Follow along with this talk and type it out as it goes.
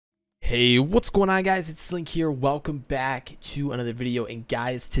Hey, what's going on, guys? It's Slink here. Welcome back to another video. And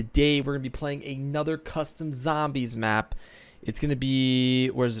guys, today we're gonna be playing another custom zombies map. It's gonna be,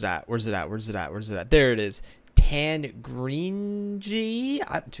 where's it at? There it is. Tangrenjie.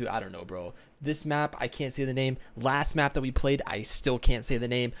 I don't know, bro. This map, I can't say the name. Last map that we played, I still can't say the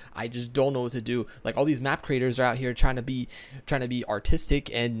name. I just don't know what to do. Like, all these map creators are out here trying to be artistic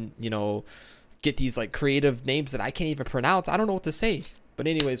and, you know, get these like creative names that I can't even pronounce. I don't know what to say. But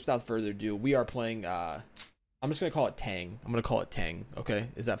anyways, without further ado, we are playing, I'm just going to call it Tang. I'm going to call it Tang, okay?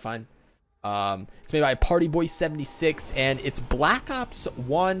 Is that fine? It's made by Party Boy 76, and it's Black Ops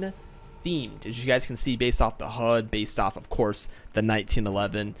 1 themed, as you guys can see, based off the HUD, based off, of course, the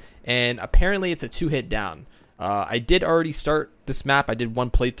 1911. And apparently, it's a 2-hit down. I did already start this map. I did one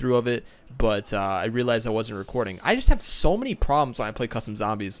playthrough of it, but I realized I wasn't recording. I just have so many problems when I play custom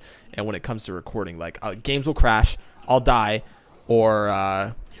zombies, and when it comes to recording. Like, games will crash, I'll die, or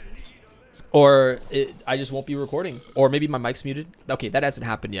I just won't be recording, or maybe my mic's muted. Okay, that hasn't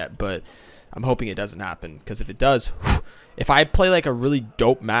happened yet, but I'm hoping it doesn't happen, because if it does, whew, if I play like a really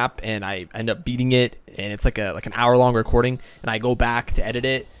dope map and I end up beating it, and it's like an hour-long recording, and I go back to edit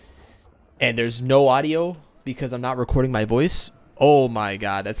it, and there's no audio because I'm not recording my voice, oh my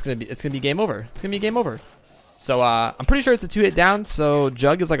god, it's gonna be game over. It's gonna be game over. So I'm pretty sure it's a 2-hit down, so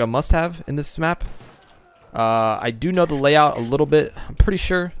Jug is like a must-have in this map. I do know the layout a little bit. I'm pretty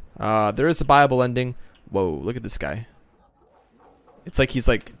sure there is a viable ending. Whoa, look at this guy. It's like he's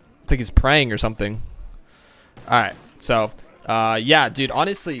praying or something. All right, so yeah, dude,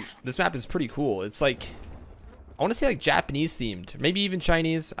 honestly, this map is pretty cool. It's like, I want to say like Japanese themed, maybe even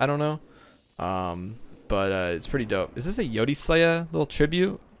Chinese, I don't know. But it's pretty dope. Is this a Yodi Slayer little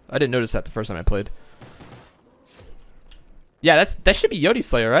tribute? I didn't notice that the first time I played. Yeah, that should be Yodi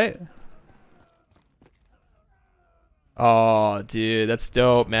Slayer, right? Oh, dude, that's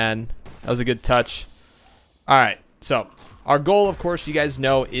dope, man. That was a good touch. All right, so our goal, of course, you guys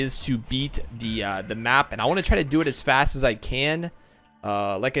know, is to beat the map, and I want to try to do it as fast as I can.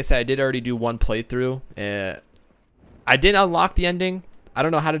 Like I said, I did already do one playthrough. I didn't unlock the ending. I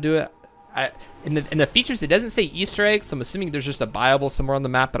don't know how to do it. In the features, it doesn't say Easter egg, so I'm assuming there's just a buyable somewhere on the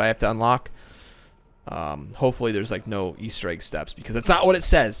map that I have to unlock. Hopefully, there's like no Easter egg steps, because that's not what it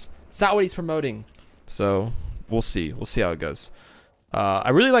says. It's not what he's promoting. So we'll see. We'll see how it goes.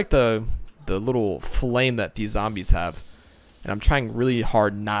 I really like the little flame that these zombies have, and I'm trying really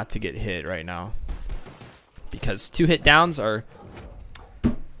hard not to get hit right now, because 2-hit downs are.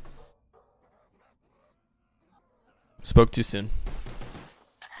 Spoke too soon.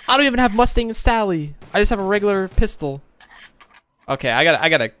 I don't even have Mustang and Sally. I just have a regular pistol. Okay, I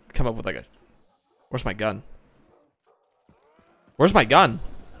gotta come up with like a. Where's my gun? Where's my gun?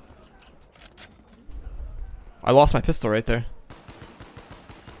 I lost my pistol right there.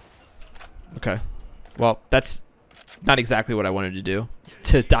 Okay. Well, that's not exactly what I wanted to do.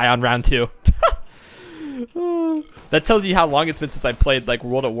 To die on round 2. That tells you how long it's been since I played like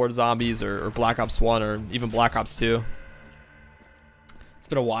World at War Zombies or Black Ops 1 or even Black Ops 2. It's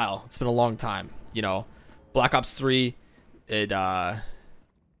been a while. It's been a long time. You know, Black Ops 3, it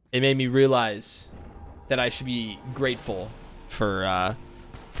made me realize that I should be grateful for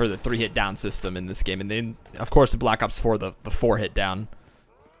the 3-hit down system in this game. And then, of course, in Black Ops 4, the 4-hit down.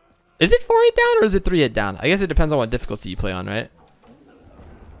 Is it 4-hit down or is it 3-hit down? I guess it depends on what difficulty you play on, right?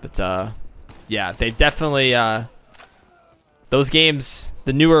 But, yeah, they definitely, those games,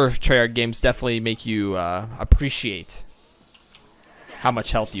 the newer Treyarch games definitely make you appreciate how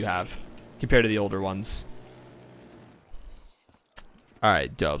much health you have compared to the older ones. All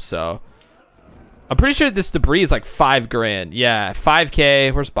right, dope. So I'm pretty sure this debris is like 5 grand. Yeah,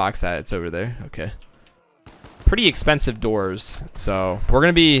 5K. Where's box at? It's over there. Okay. Pretty expensive doors. So we're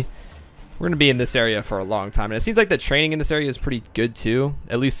gonna be in this area for a long time, and it seems like the training in this area is pretty good too.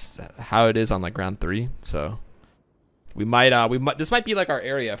 At least how it is on like round 3. So we might this might be like our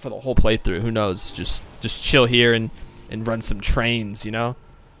area for the whole playthrough. Who knows? Just chill here and run some trains. You know,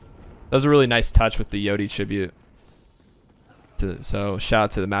 that was a really nice touch with the Yodi tribute. So shout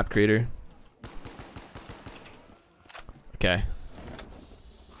out to the map creator. Okay,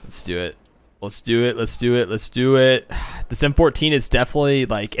 let's do it. Let's do it. Let's do it. Let's do it. This M14 is definitely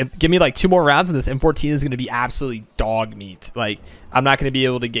like, give me like 2 more rounds and this M14 is going to be absolutely dog meat. Like, I'm not going to be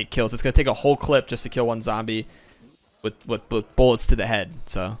able to get kills. It's going to take a whole clip just to kill one zombie with bullets to the head.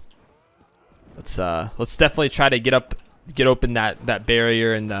 So let's definitely try to get open that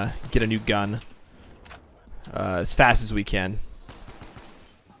barrier and get a new gun as fast as we can.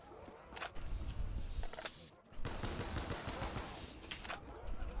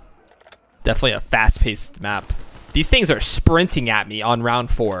 Definitely a fast-paced map. These things are sprinting at me on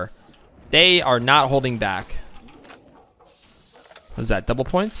round 4. They are not holding back. What is that? Double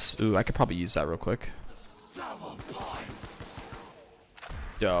points? Ooh, I could probably use that real quick.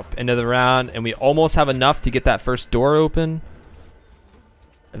 Dope. End of the round, and we almost have enough to get that first door open.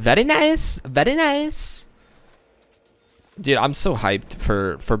 Very nice. Very nice. Dude, I'm so hyped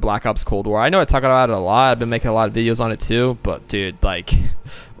for Black Ops Cold War. I know I talk about it a lot. I've been making a lot of videos on it too. But, dude, like,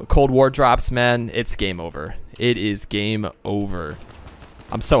 when Cold War drops, man, it's game over. It is game over.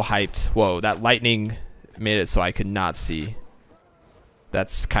 I'm so hyped. Whoa, that lightning made it so I could not see.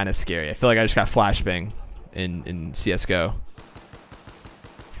 That's kind of scary. I feel like I just got flashbang in CSGO.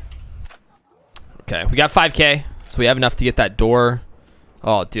 Okay, we got 5K, so we have enough to get that door.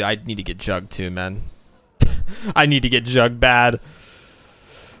 Oh, dude, I need to get jugged too, man. I need to get jugged bad.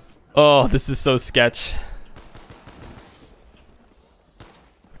 Oh, this is so sketch.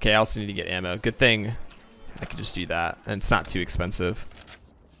 Okay, I also need to get ammo. Good thing I could just do that, and it's not too expensive.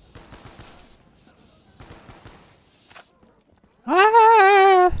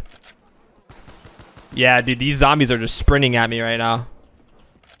 Ah! Yeah, dude, these zombies are just sprinting at me right now.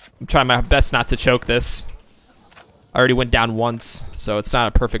 I'm trying my best not to choke this. I already went down once, so it's not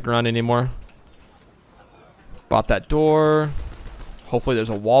a perfect run anymore. Bought that door. Hopefully there's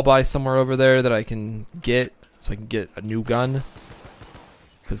a wall buy somewhere over there that I can get, so I can get a new gun.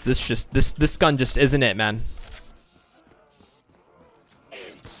 Because this gun just isn't it, man.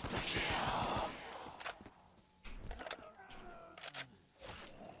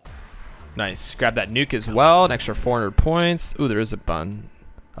 Nice. Grab that nuke as well. An extra 400 points. Ooh, there is a bun.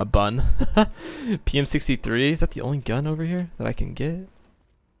 A bun. PM63. Is that the only gun over here that I can get?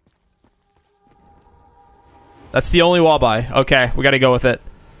 That's the only wall buy. Okay, we got to go with it.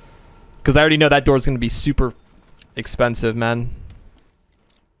 Because I already know that door is going to be super expensive, man.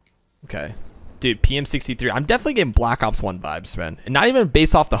 Okay. Dude, PM63. I'm definitely getting Black Ops 1 vibes, man. And not even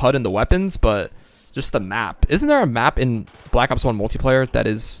based off the HUD and the weapons, but just the map. Isn't there a map in Black Ops 1 multiplayer that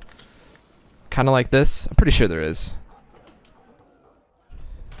is kind of like this? I'm pretty sure there is.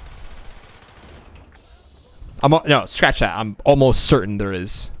 No, scratch that. I'm almost certain there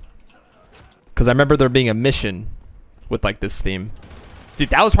is. Because I remember there being a mission with like this theme. Dude,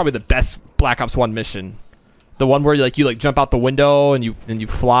 that was probably the best Black Ops 1 mission. The one where you jump out the window and you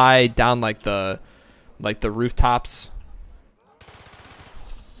fly down like the rooftops.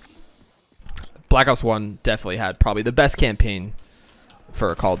 Black Ops 1 definitely had probably the best campaign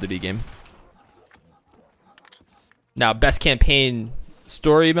for a Call of Duty game. Now, best campaign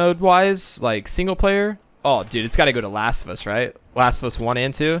story mode wise, like single player. Oh, dude, it's got to go to Last of Us, right? Last of Us 1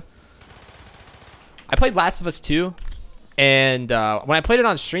 and 2. I played Last of Us 2, and when I played it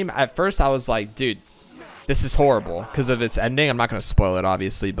on stream, at first I was like, dude, this is horrible because of its ending. I'm not going to spoil it,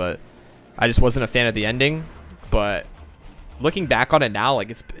 obviously, but I just wasn't a fan of the ending. But looking back on it now, like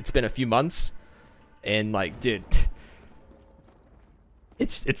it's been a few months, and like, dude,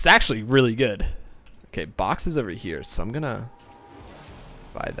 it's actually really good. Okay, box is over here, so I'm gonna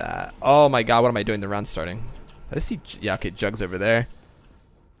buy that. Oh my god, what am I doing? The round's starting. I see, yeah, okay, Jug's over there.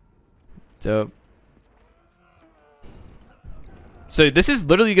 Dope. So this is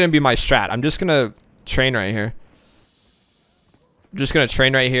literally gonna be my strat. I'm just gonna train right here. I'm just gonna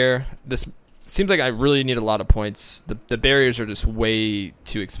train right here. This seems like I really need a lot of points. The barriers are just way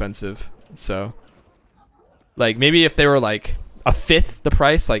too expensive. So, like, maybe if they were like a fifth the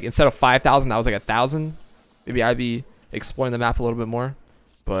price, like instead of 5,000, that was like 1,000. Maybe I'd be exploring the map a little bit more.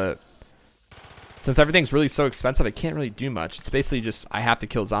 But since everything's really so expensive, I can't really do much. It's basically just I have to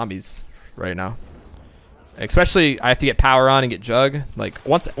kill zombies right now. Especially I have to get power on and get Jug. Like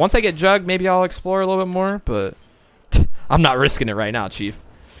once I get Jug, maybe I'll explore a little bit more. But I'm not risking it right now, Chief.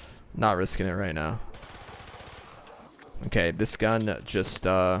 Not risking it right now. Okay, this gun just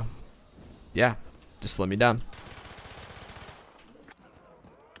yeah, just let me down.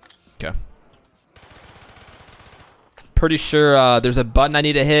 Okay. Pretty sure there's a button I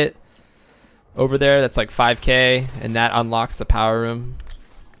need to hit over there that's like 5K, and that unlocks the power room.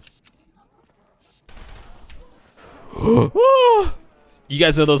 You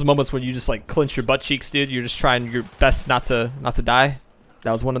guys know those moments when you just like clench your butt cheeks, dude? You're just trying your best not to die.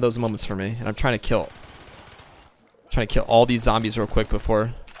 That was one of those moments for me, and I'm trying to kill all these zombies real quick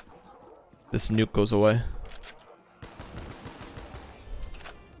before this nuke goes away.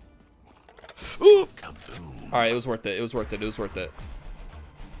 Ooh. All right, it was worth it. It was worth it. It was worth it.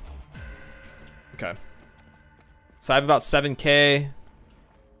 Okay. So I have about 7K.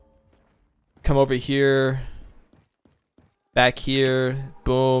 Come over here. Back here.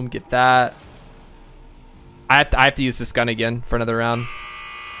 Boom. Get that. I have to use this gun again for another round.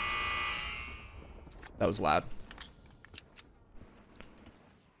 That was loud.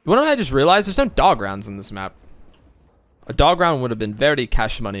 You know what I just realized? There's no dog rounds in this map. A dog round would have been very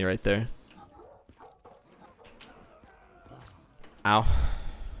cash money right there. Ow.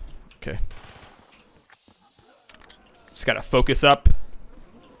 Okay. Just gotta focus up.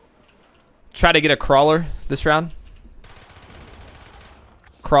 Try to get a crawler this round.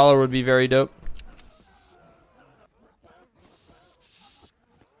 Crawler would be very dope.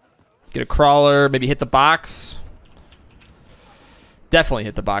 Get a crawler, maybe hit the box. Definitely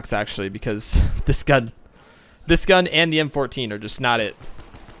hit the box actually, because this gun and the M14 are just not it.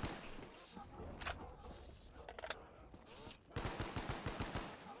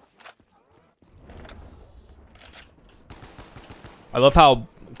 I love how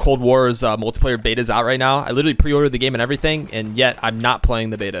Cold War's multiplayer beta is out right now. I literally pre-ordered the game and everything, and yet I'm not playing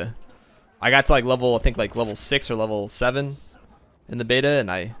the beta. I got to like level, I think like level 6 or level 7 in the beta, and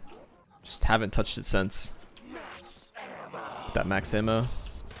I just haven't touched it since. That max ammo.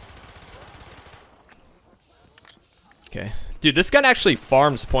 Okay, dude, this gun actually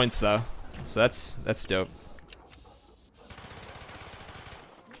farms points though, so that's dope.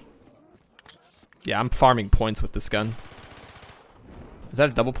 Yeah, I'm farming points with this gun. Is that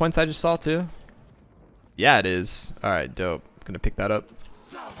a double points I just saw too? Yeah, it is. All right, dope. Gonna pick that up.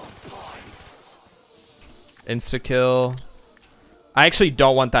 Insta kill. I actually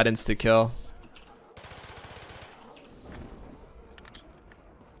don't want that insta kill.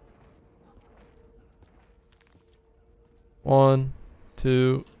 One,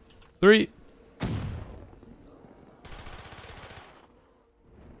 2, 3.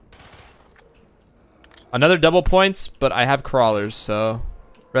 Another double points, but I have crawlers, so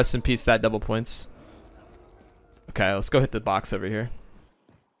rest in peace that double points. Okay, let's go hit the box over here.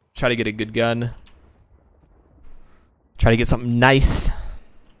 Try to get a good gun. Try to get something nice.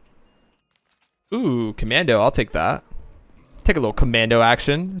 Ooh, commando, I'll take that. Take a little commando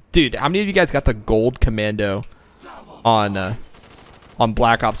action. Dude, how many of you guys got the gold commando on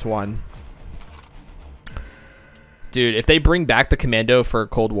Black Ops 1? Dude, if they bring back the commando for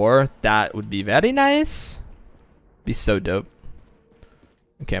Cold War, that would be very nice. Be so dope.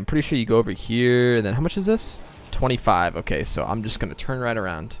 Okay, I'm pretty sure you go over here. And then how much is this? 25. Okay, so I'm just going to turn right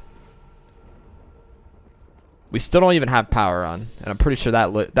around. We still don't even have power on. And I'm pretty sure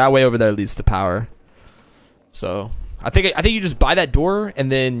that way over there leads to power. So I think you just buy that door and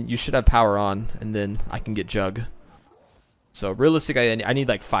then you should have power on. And then I can get Jug. So realistically, I need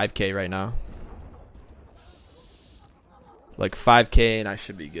like 5K right now. Like 5K and I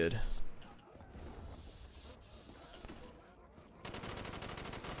should be good.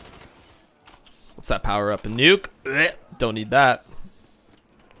 What's that power up? A nuke? Don't need that.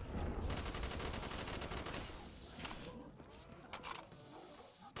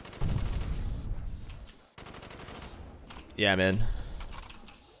 Yeah, man.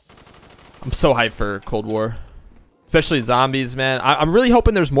 I'm so hyped for Cold War. Especially zombies, man. I'm really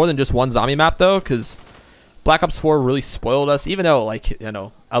hoping there's more than just one zombie map, though, because Black Ops 4 really spoiled us, even though, like, you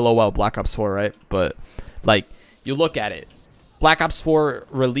know, LOL Black Ops 4, right? But, like, you look at it. Black Ops 4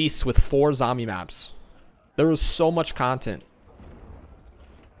 released with 4 zombie maps. There was so much content.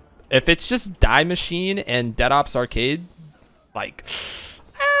 If it's just Die Machine and Dead Ops Arcade, like,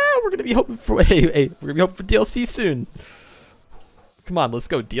 we're gonna be hoping for we're gonna be hoping for DLC soon. Come on, let's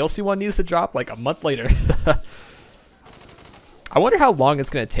go. DLC 1 needs to drop like a month later. I wonder how long it's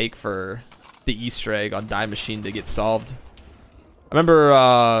gonna take for the Easter egg on Die Machine to get solved. I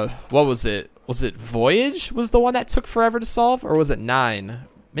remember, what was it? Was it Voyage was the one that took forever to solve? Or was it 9?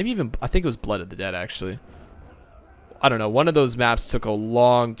 Maybe even, I think it was Blood of the Dead, actually. I don't know. One of those maps took a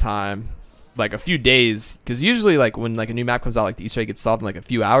long time. Like a few days. Because usually, like, when like a new map comes out, like the Easter egg gets solved in like a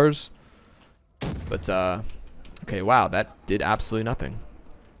few hours. But, okay, wow. That did absolutely nothing.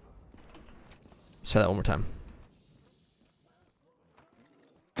 Let's try that one more time.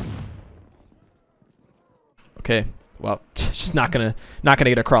 Okay, well, just not gonna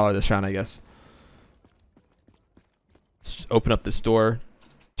get a crawler this round, I guess. Let's just open up this door,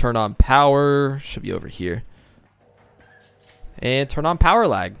 turn on power, should be over here, and turn on power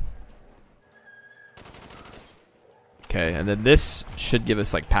lag. Okay, and then this should give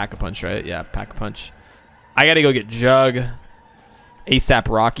us like pack-a-punch, right? Yeah, pack-a-punch. I gotta go get Jug, ASAP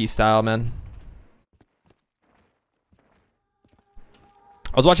Rocky style, man.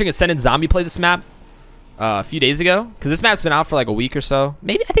 I was watching Ascended Zombie play this map a few days ago, because this map's been out for like a week or so.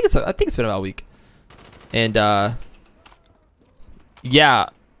 Maybe I think it's been about a week. And yeah,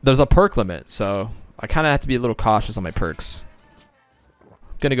 there's a perk limit, so I kind of have to be a little cautious on my perks.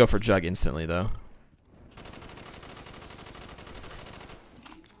 I'm gonna go for Jug instantly though.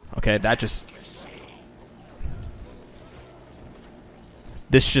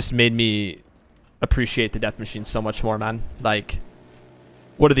 this just made me appreciate the death machine so much more, man. Like,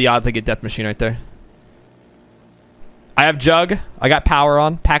 what are the odds I get death machine right there? I have jug. I got power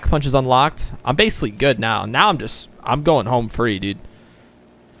on. Pack punch is unlocked. I'm basically good now. Now I'm going home free, dude.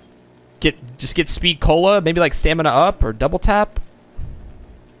 Just get speed cola, maybe like stamina up or double tap.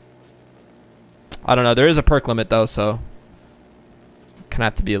 I don't know. There is a perk limit though, so kind of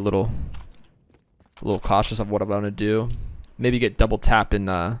have to be a little cautious of what I'm gonna do. Maybe get double tap in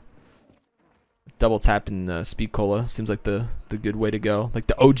speed cola. Seems like the good way to go. Like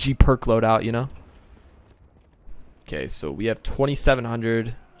the OG perk loadout, you know. Okay, so we have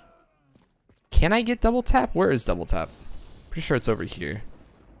 2,700. Can I get double tap? Where is double tap? Pretty sure it's over here.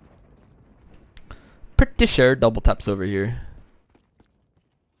 Pretty sure double tap's over here.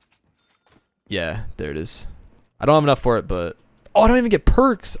 Yeah, there it is. I don't have enough for it, but oh, I don't even get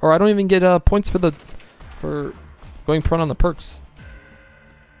perks, or I don't even get points for going prone on the perks.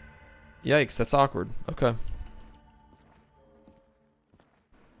 Yikes, that's awkward. Okay.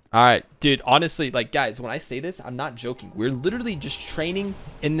 All right, dude. Honestly, like, guys, when I say this, I'm not joking. We're literally just training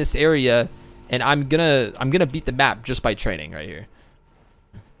in this area, and I'm gonna beat the map just by training right here.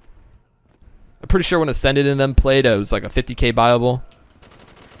 I'm pretty sure when Ascended and them played, it was like a 50k buyable.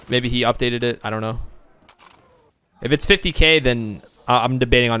 Maybe he updated it. I don't know. If it's 50k, then I'm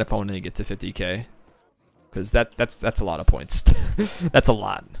debating on if I want to get to 50k, because that's a lot of points. That's a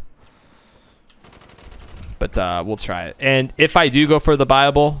lot. But we'll try it. And if I do go for the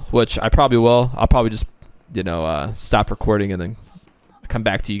buyable, which I probably will, I'll probably just, you know, stop recording and then come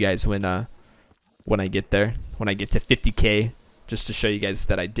back to you guys when I get there, when I get to 50k, just to show you guys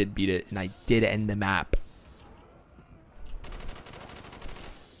that I did beat it and I did end the map.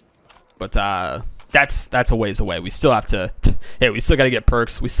 But that's a ways away. We still have to. Hey, we still got to get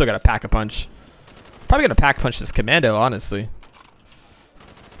perks. We still got to pack a punch. Probably gonna pack punch this commando, honestly.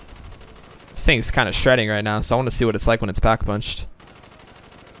 This thing's kind of shredding right now, so I want to see what it's like when it's pack punched.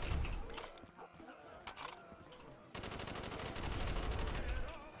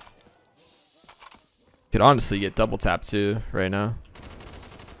 Could honestly get double tap too right now,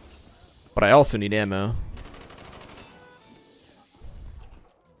 but I also need ammo.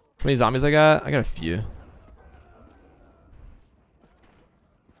 How many zombies I got? I got a few.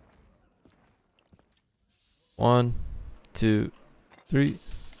 One, two, three.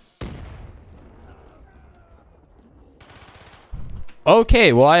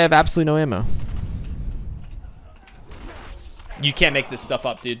 Okay, well I have absolutely no ammo. You can't make this stuff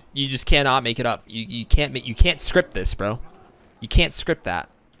up, dude. You just cannot make it up. You can't script this, bro. You can't script that.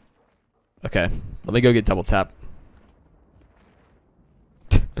 Okay, let me go get double tap.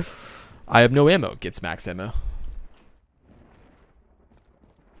 I have no ammo. Gets max ammo.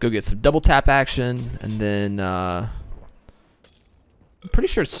 Go get some double tap action, and then I'm pretty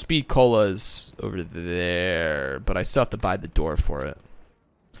sure speed cola is over there, but I still have to buy the door for it.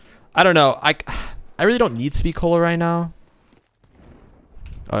 I don't know. I really don't need speed cola right now.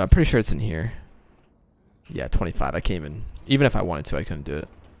 Oh, I'm pretty sure it's in here. Yeah, 25. I can't even if I wanted to, I couldn't do it.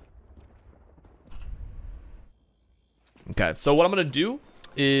 Okay, so what I'm gonna do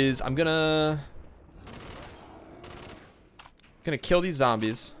is I'm gonna kill these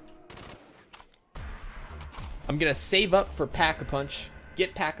zombies. I'm gonna save up for Pack-a-Punch,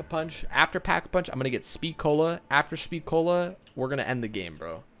 get Pack-a-Punch. After Pack-a-Punch, I'm gonna get Speed Cola. After Speed Cola, we're gonna end the game,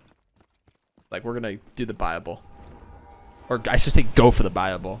 bro. Like, we're gonna do the buyable. Or I should say go for the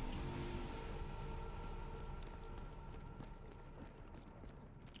buyable.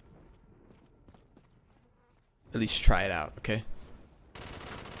 At least try it out, okay?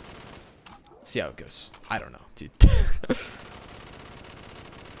 See how it goes. I don't know, dude.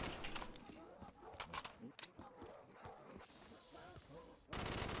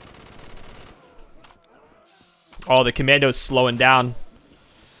 Oh, the commando's slowing down.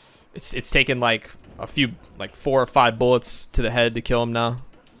 It's taking like a few, like 4 or 5 bullets to the head to kill him now.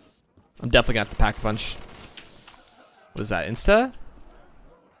 I'm definitely gonna have to pack a punch. What is that, insta?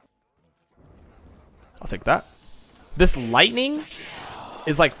 I'll take that. This lightning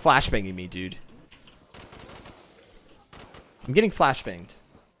is like flashbanging me, dude. I'm getting flashbanged.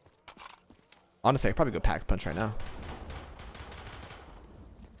 Honestly, I could probably go pack a punch right now.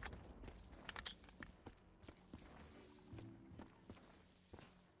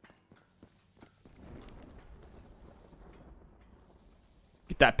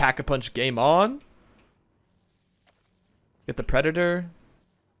 Get that pack-a-punch game on. Get the Predator.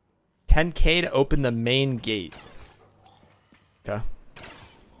 10k to open the main gate. Okay.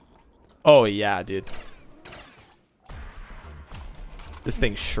 Oh, yeah, dude. This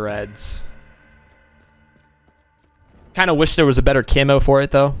thing shreds. Kind of wish there was a better camo for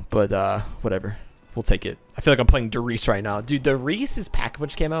it though, but whatever. We'll take it. I feel like I'm playing Derice right now. Dude, Derice is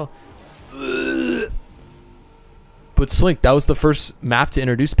pack-a-punch camo. Ugh. But Slink, that was the first map to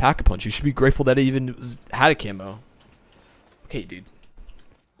introduce pack-a-punch. You should be grateful that it even had a camo. Okay, dude.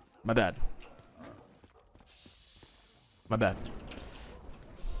 My bad. My bad.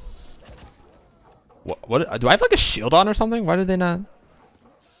 What? Do I have like a shield on or something? Why did they not?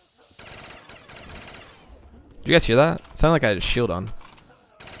 Did you guys hear that? It sounded like I had a shield on.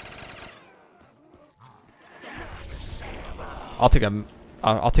 I'll take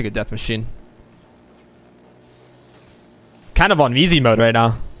a death machine. Kind of on easy mode right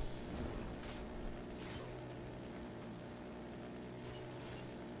now.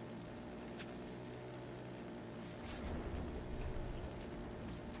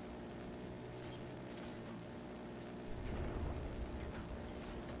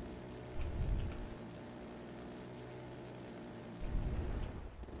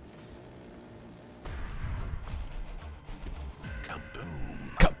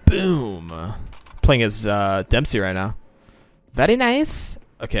 Kaboom! Playing as Dempsey right now. Very nice.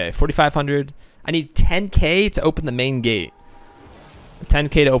 Okay, 4,500. I need 10k to open the main gate.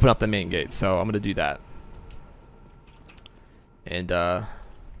 10k to open up the main gate, so I'm gonna do that. And oh,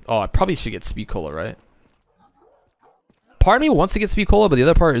 I probably should get speed cola, right? Part of me wants to get speed cola, but the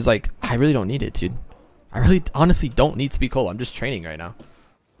other part is like, I really don't need it, dude. I really honestly don't need speed cola. I'm just training right now.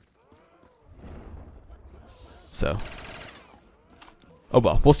 So, oh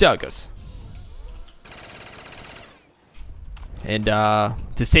well, we'll see how it goes. And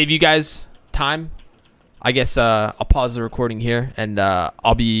to save you guys time, I guess I'll pause the recording here, and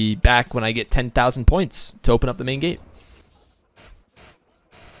I'll be back when I get 10,000 points to open up the main gate.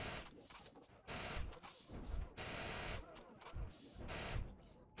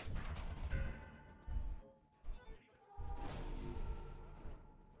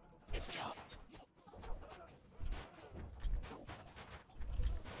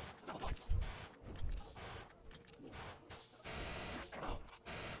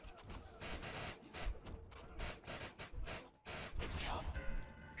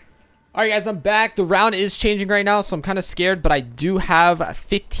 All right, guys, I'm back. The round is changing right now, so I'm kind of scared, but I do have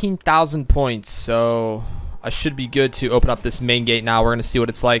 15,000 points, so I should be good to open up this main gate now. We're going to see what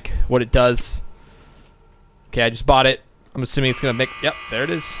it's like, what it does. Okay, I just bought it. I'm assuming it's going to make... Yep, there it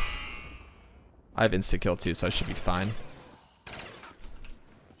is. I have insta-kill, too, so I should be fine.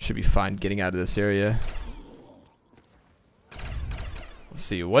 Should be fine getting out of this area. Let's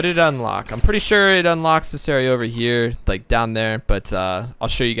see, what did it unlock? I'm pretty sure it unlocks this area over here, like down there, but I'll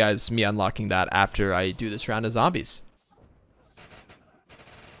show you guys me unlocking that after I do this round of zombies.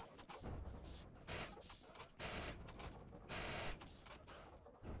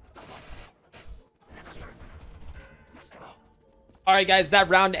 Alright guys, that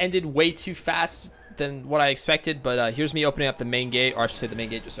round ended way too fast than what I expected, but here's me opening up the main gate, or I should say the main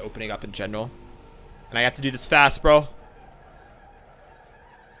gate just opening up in general. And I have to do this fast, bro.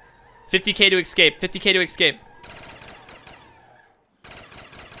 50k to escape. 50k to escape.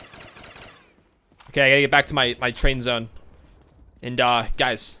 Okay, I gotta get back to my train zone. And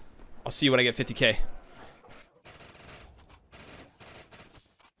guys, I'll see you when I get 50k.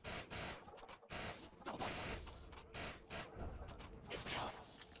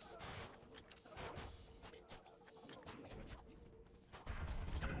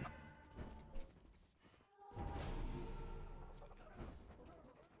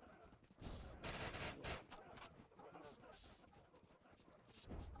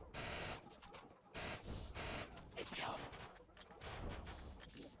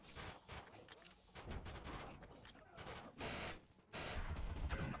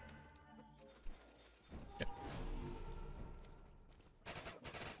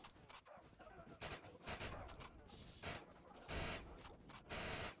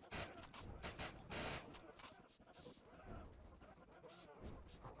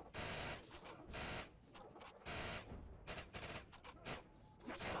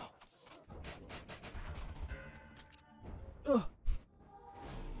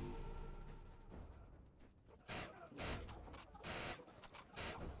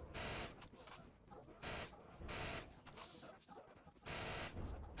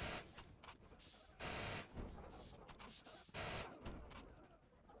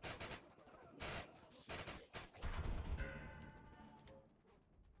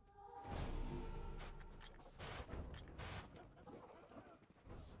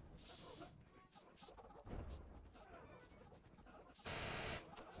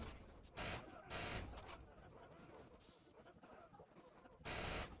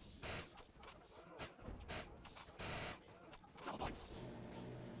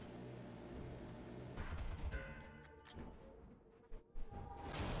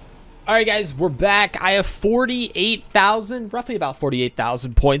 All right, guys, we're back. I have 48,000, roughly about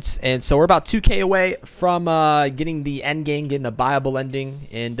 48,000 points. And so we're about 2K away from getting the end game, getting the viable ending.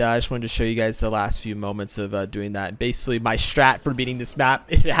 And I just wanted to show you guys the last few moments of doing that. Basically, my strat for beating this map,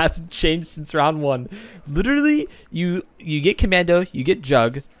 it hasn't changed since round 1. Literally, you get commando, you get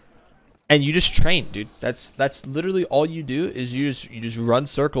jug, and you just train, dude. That's literally all you do is you just run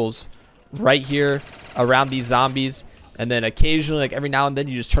circles right here around these zombies. And then occasionally, like every now and then,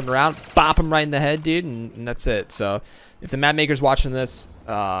 you just turn around, bop them right in the head, dude, and that's it. So if the map maker's watching this,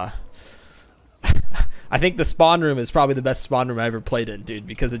 I think the spawn room is probably the best spawn room I ever played in, dude,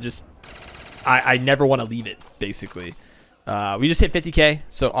 because it just, I never want to leave it, basically. We just hit 50K,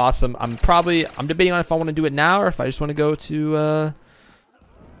 so awesome. I'm debating on if I want to do it now or if I just want to go to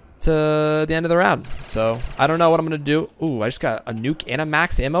the end of the round. So I don't know what I'm going to do. Ooh, I just got a nuke and a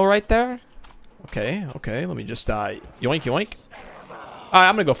max ammo right there. Okay, let me just yoink yoink. All right,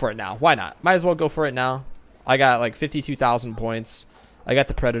 I'm gonna go for it now. Why not? Might as well go for it now. I got like 52,000 points. I got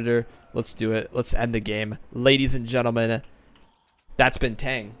the Predator. Let's do it. Let's end the game, ladies and gentlemen. That's been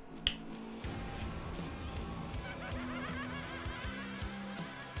Tang.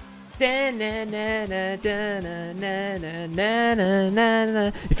 If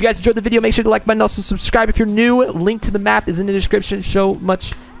you guys enjoyed the video, make sure to like button, also subscribe if you're new. Link to the map is in the description. So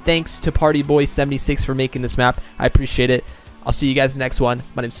much thanks to PartyBoy76 for making this map. I appreciate it. I'll see you guys in the next one.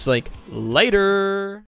 My name's Slink. Later.